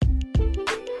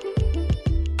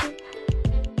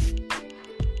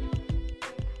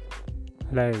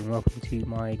Hello and welcome to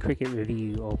my cricket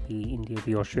review of the India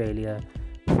v Australia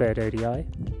third ODI.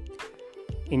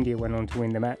 India went on to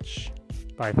win the match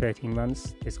by 13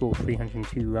 runs. They scored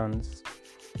 302 runs.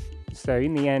 So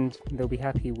in the end, they'll be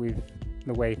happy with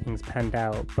the way things panned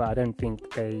out, but I don't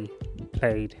think they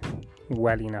played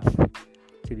well enough,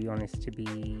 to be honest, to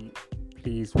be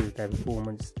pleased with their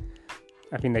performance.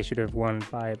 I think they should have won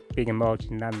by a bigger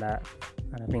margin than that,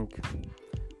 and I think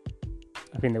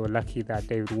they were lucky that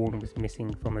David Warner was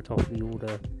missing from the top of the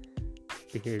order,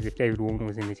 because if David Warner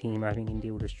was in the team, I think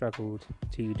India would have struggled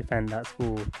to defend that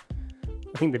score.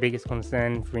 I think the biggest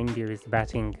concern for India is the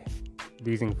batting.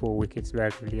 Losing 4 wickets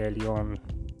relatively early on,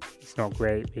 it's not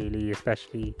great really,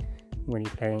 especially when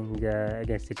you're playing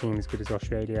against a team as good as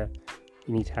Australia.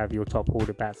 You need to have your top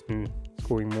order batsmen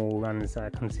scoring more runs at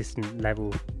a consistent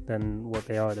level than what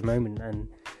they are at the moment, and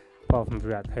apart from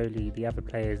Virat Kohli, the other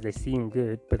players, they seem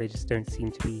good, but they just don't seem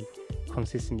to be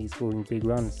consistently scoring big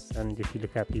runs. And if you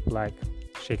look at people like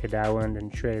Shikhar Dhawan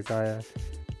and Shreyas Iyer,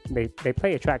 they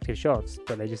play attractive shots,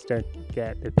 but they just don't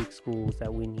get the big scores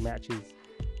that win you matches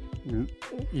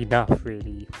enough,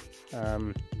 really.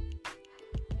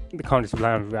 They can't just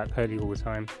rely on Virat Kohli all the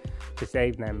time to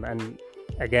save them. And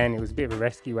again, it was a bit of a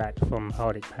rescue act from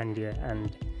Hardik Pandya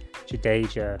and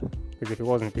Jadeja, because if it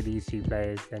wasn't for these two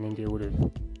players, then India would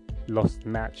have lost the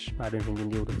match. I don't think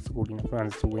India would have scored enough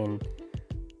runs to win.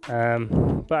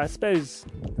 But I suppose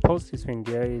the positives for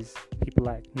India is people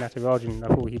like Natarajan. I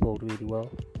thought he bowled really well.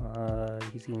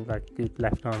 He seemed like a good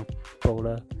left-arm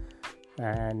bowler,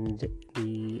 and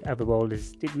the other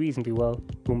bowlers did reasonably well.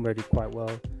 Bumrah did quite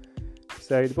well.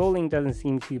 So the bowling doesn't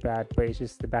seem too bad, but it's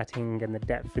just the batting and the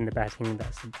depth in the batting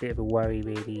that's a bit of a worry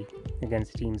really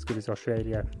against a team as good as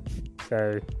Australia.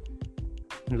 So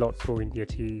lots for India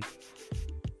to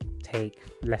take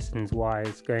lessons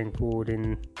wise going forward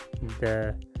in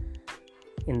their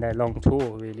long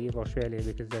tour really of Australia,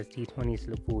 because there's T20s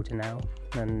to look forward to now,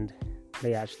 and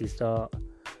they actually start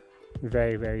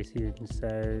very, very soon.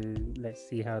 So let's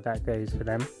see how that goes for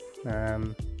them.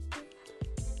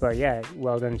 But yeah,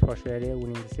 well done to Australia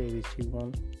winning the series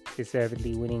 2-1,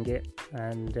 deservedly winning it.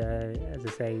 And as I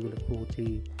say, we look forward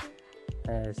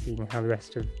to seeing how the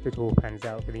rest of the tour pans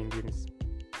out for the Indians.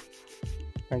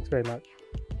 Thanks very much.